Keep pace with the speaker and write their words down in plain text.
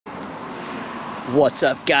What's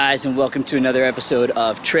up, guys, and welcome to another episode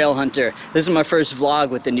of Trail Hunter. This is my first vlog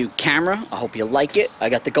with the new camera. I hope you like it. I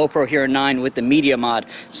got the GoPro Hero 9 with the media mod,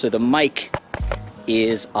 so the mic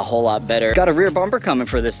is a whole lot better. Got a rear bumper coming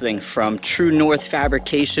for this thing from True North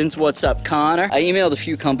Fabrications. What's up, Connor? I emailed a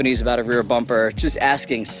few companies about a rear bumper, just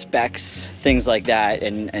asking specs, things like that,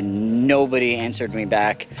 and nobody answered me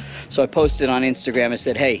back. So I posted on Instagram and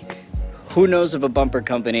said, hey, who knows of a bumper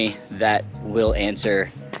company that will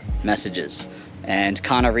answer messages? And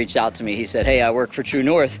Connor reached out to me. He said, hey, I work for True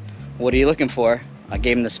North. What are you looking for? I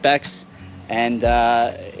gave him the specs, and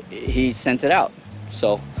he sent it out.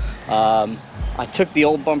 So I took the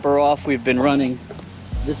old bumper off. We've been running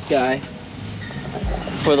this guy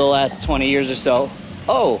for the last 20 years or so.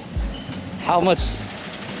 Oh, how much?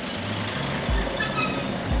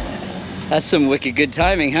 That's some wicked good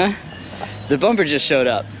timing, huh? The bumper just showed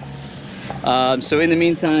up. So in the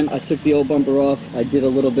meantime, I took the old bumper off. I did a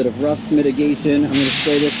little bit of rust mitigation. I'm gonna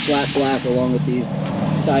spray this flat black along with these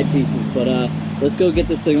side pieces, but let's go get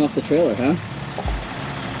this thing off the trailer, huh?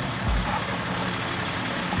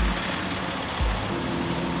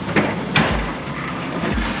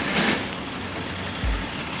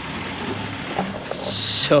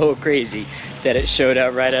 So crazy that it showed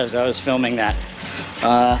up right as I was filming that.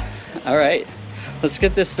 All right, let's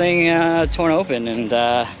get this thing torn open, and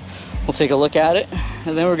we'll take a look at it,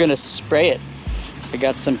 and then we're gonna spray it. I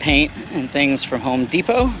got some paint and things from Home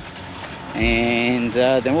Depot, and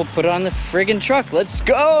then we'll put it on the friggin' truck. Let's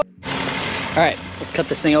go! All right, let's cut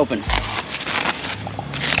this thing open.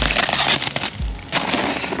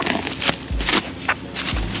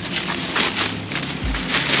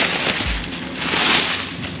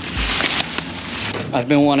 I've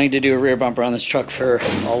been wanting to do a rear bumper on this truck for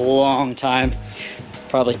a long time,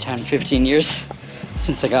 probably 10, 15 years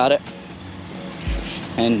since I got it.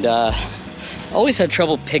 And always had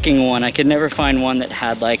trouble picking one. I could never find one that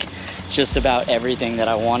had like just about everything that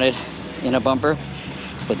I wanted in a bumper.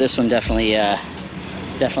 But this one definitely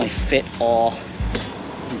fit all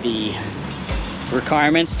the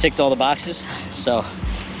requirements, ticked all the boxes. So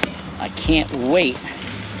I can't wait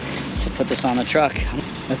to put this on the truck.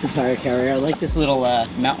 That's the tire carrier. I like this little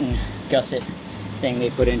mountain gusset thing they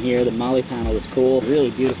put in here. The molly panel is cool. Really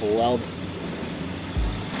beautiful welds.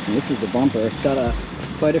 And this is the bumper. Got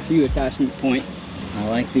quite a few attachment points. I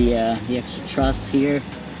like the extra truss here.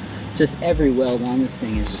 Just every weld on this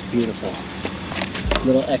thing is just beautiful.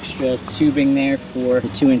 Little extra tubing there for the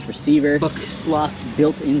 2-inch receiver. Hook slots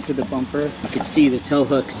built into the bumper. You can see the tow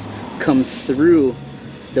hooks come through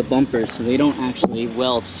the bumper, so they don't actually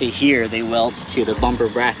weld to here, they weld to the bumper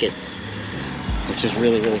brackets, which is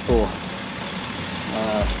really, really cool.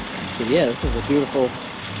 So yeah, this is a beautiful,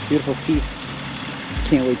 beautiful piece.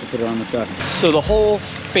 Can't wait to put it on the truck. So the whole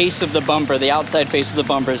face of the bumper, the outside face of the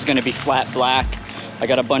bumper, is going to be flat black. I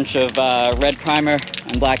got a bunch of red primer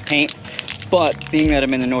and black paint, but being that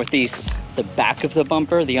I'm in the Northeast, the back of the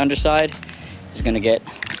bumper, the underside, is going to get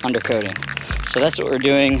undercoating. So that's what we're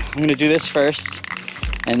doing. I'm going to do this first,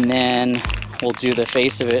 and then we'll do the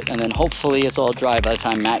face of it, and then hopefully it's all dry by the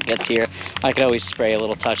time Matt gets here. I could always spray a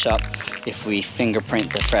little touch up if we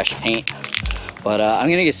fingerprint the fresh paint. But I'm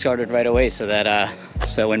gonna get started right away so that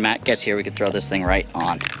when Matt gets here, we can throw this thing right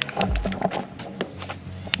on.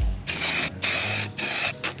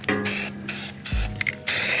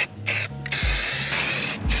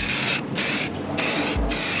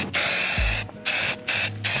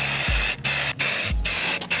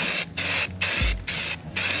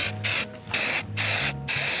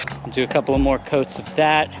 Do a couple of more coats of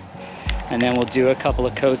that, and then we'll do a couple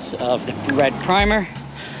of coats of the red primer,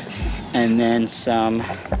 and then some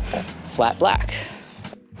flat black.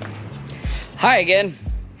 Hi again.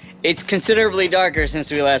 It's considerably darker since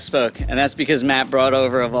we last spoke, and that's because Matt brought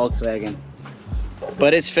over a Volkswagen.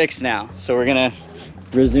 But it's fixed now, so we're gonna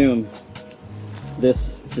resume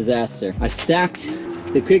this disaster. I stacked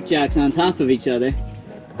the quick jacks on top of each other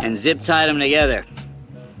and zip tied them together.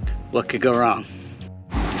 What could go wrong?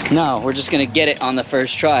 No, we're just gonna get it on the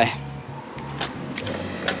first try.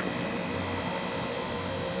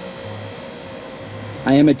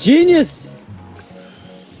 I am a genius!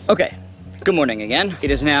 Okay, good morning again.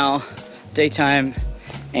 It is now daytime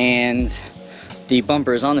and the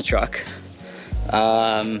bumper is on the truck.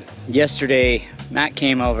 Yesterday, Matt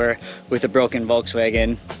came over with a broken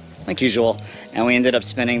Volkswagen, like usual, and we ended up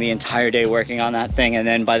spending the entire day working on that thing, and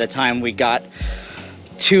then by the time we got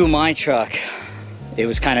to my truck, it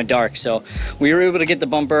was kind of dark, so we were able to get the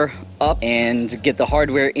bumper up and get the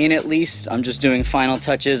hardware in at least. I'm just doing final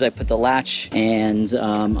touches. I put the latch, and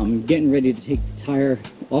I'm getting ready to take the tire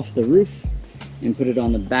off the roof and put it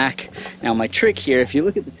on the back. Now my trick here, if you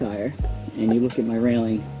look at the tire, and you look at my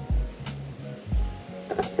railing,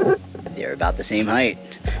 they're about the same height.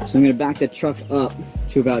 So I'm gonna back the truck up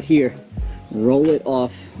to about here, roll it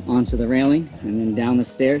off onto the railing and then down the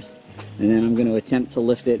stairs, and then I'm gonna attempt to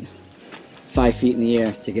lift it 5 feet in the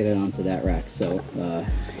air to get it onto that rack. So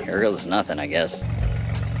here goes nothing, I guess.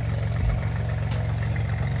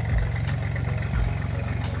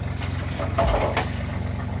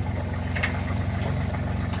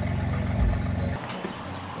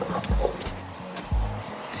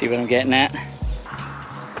 See what I'm getting at?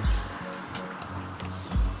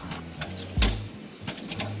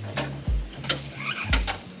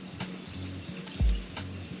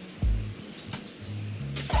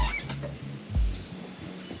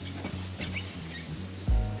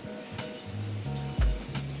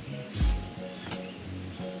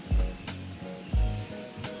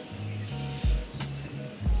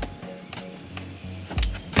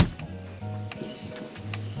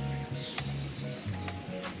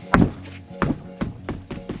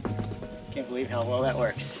 Can't believe how well that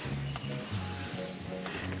works.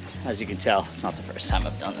 As you can tell, it's not the first time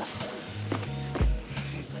I've done this.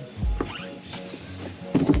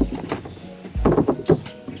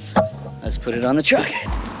 Let's put it on the truck.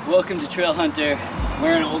 Welcome to Trail Hunter.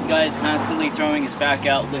 We're an old guy's constantly throwing his back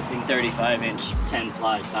out, lifting 35-inch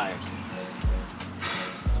 10-ply tires.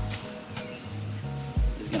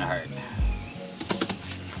 It's gonna hurt.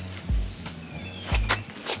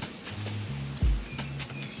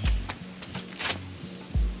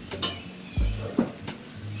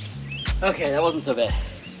 Okay, that wasn't so bad.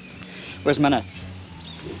 Where's my nuts?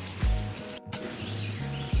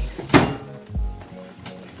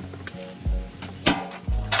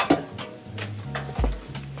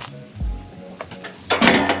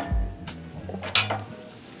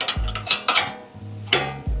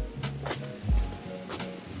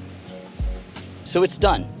 So it's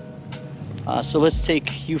done. So let's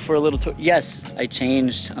take you for a little tour. Yes, I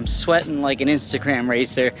changed. I'm sweating like an Instagram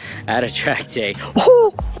racer at a track day.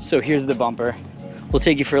 Woo! So here's the bumper. We'll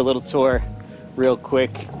take you for a little tour real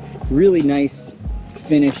quick. Really nice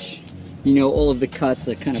finish. You know, all of the cuts,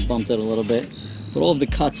 I kind of bumped it a little bit, but all of the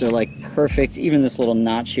cuts are like perfect. Even this little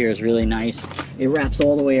notch here is really nice. It wraps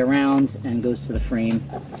all the way around and goes to the frame.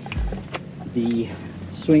 The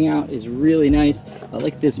swing out is really nice. I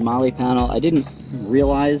like this molly panel. I didn't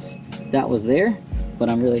realize that was there, but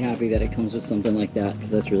I'm really happy that it comes with something like that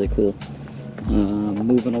because that's really cool.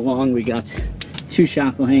 Moving along, we got 2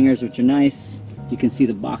 shackle hangers, which are nice. You can see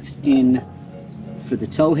the boxed in for the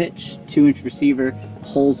tow hitch, 2-inch receiver,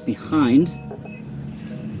 holes behind,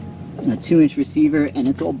 a 2-inch receiver, and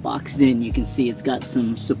it's all boxed in. You can see it's got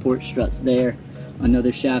some support struts there,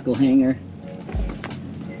 another shackle hanger,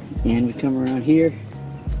 and we come around here.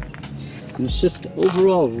 And it's just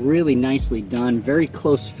overall really nicely done, very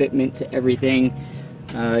close fitment to everything.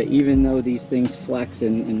 Even though these things flex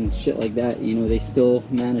and shit like that, you know, they still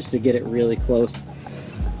manage to get it really close.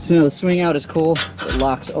 So now the swing out is cool. It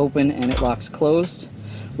locks open and it locks closed,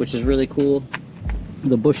 which is really cool.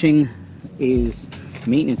 The bushing is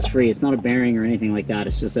maintenance free. It's not a bearing or anything like that.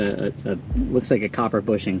 It's just looks like a copper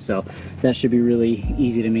bushing, so that should be really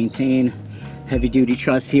easy to maintain. Heavy duty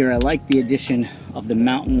truss here. I like the addition of the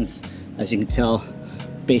mountains. As you can tell,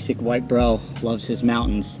 basic white bro loves his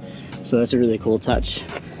mountains, so that's a really cool touch.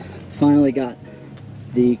 Finally got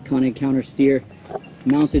the Conning counter steer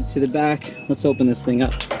mounted to the back. Let's open this thing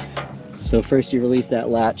up. So first you release that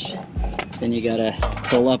latch, then you gotta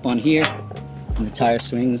pull up on here, and the tire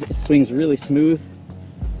swings. It swings really smooth.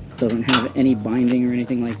 It doesn't have any binding or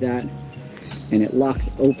anything like that, and it locks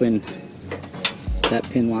open. That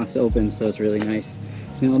pin locks open, so it's really nice.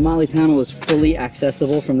 Now the molly panel is fully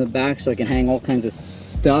accessible from the back, so I can hang all kinds of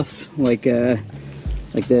stuff like the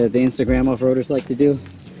Instagram off-roaders like to do.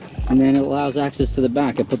 And then it allows access to the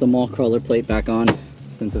back. I put the mall crawler plate back on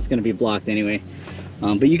since it's going to be blocked anyway.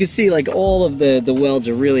 But you can see like all of the welds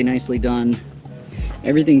are really nicely done.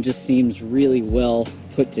 Everything just seems really well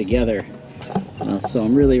put together. So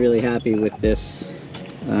I'm really happy with this.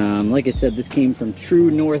 Like I said, this came from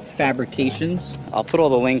True North Fabrications. I'll put all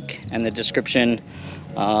the link in the description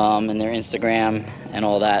and their Instagram and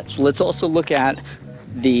all that. So let's also look at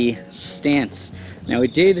the stance. Now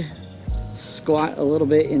it did squat a little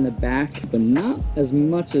bit in the back, but not as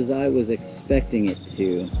much as I was expecting it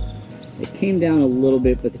to. It came down a little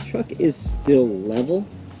bit, but the truck is still level,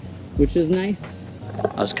 which is nice.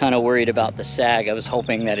 I was kind of worried about the sag. I was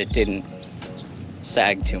hoping that it didn't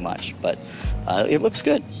sag too much, but it looks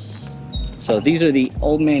good. So these are the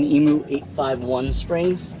Old Man Emu 851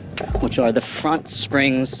 springs, which are the front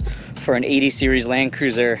springs for an 80 series Land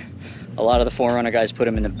Cruiser. A lot of the 4Runner guys put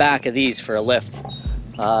them in the back of these for a lift.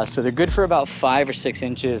 So they're good for about 5 or 6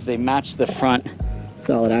 inches. They match the front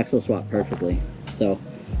solid axle swap perfectly. So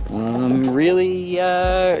I'm really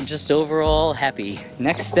just overall happy.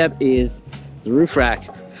 Next step is the roof rack.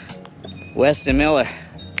 Weston Miller,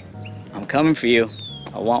 I'm coming for you.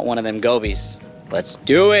 I want one of them Gobies. Let's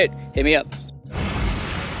do it. Hit me up.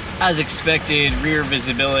 As expected, rear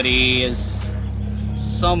visibility is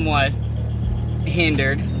somewhat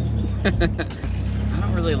hindered. I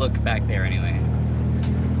don't really look back there anyway.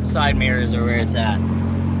 Side mirrors are where it's at.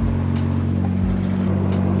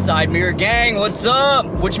 Side mirror gang, what's up?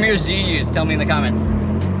 Which mirrors do you use? Tell me in the comments.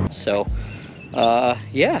 So,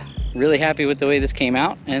 yeah, really happy with the way this came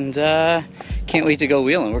out, and can't wait to go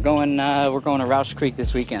wheeling. We're going to Rausch Creek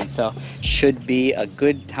this weekend, so should be a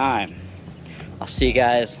good time. I'll see you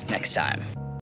guys next time.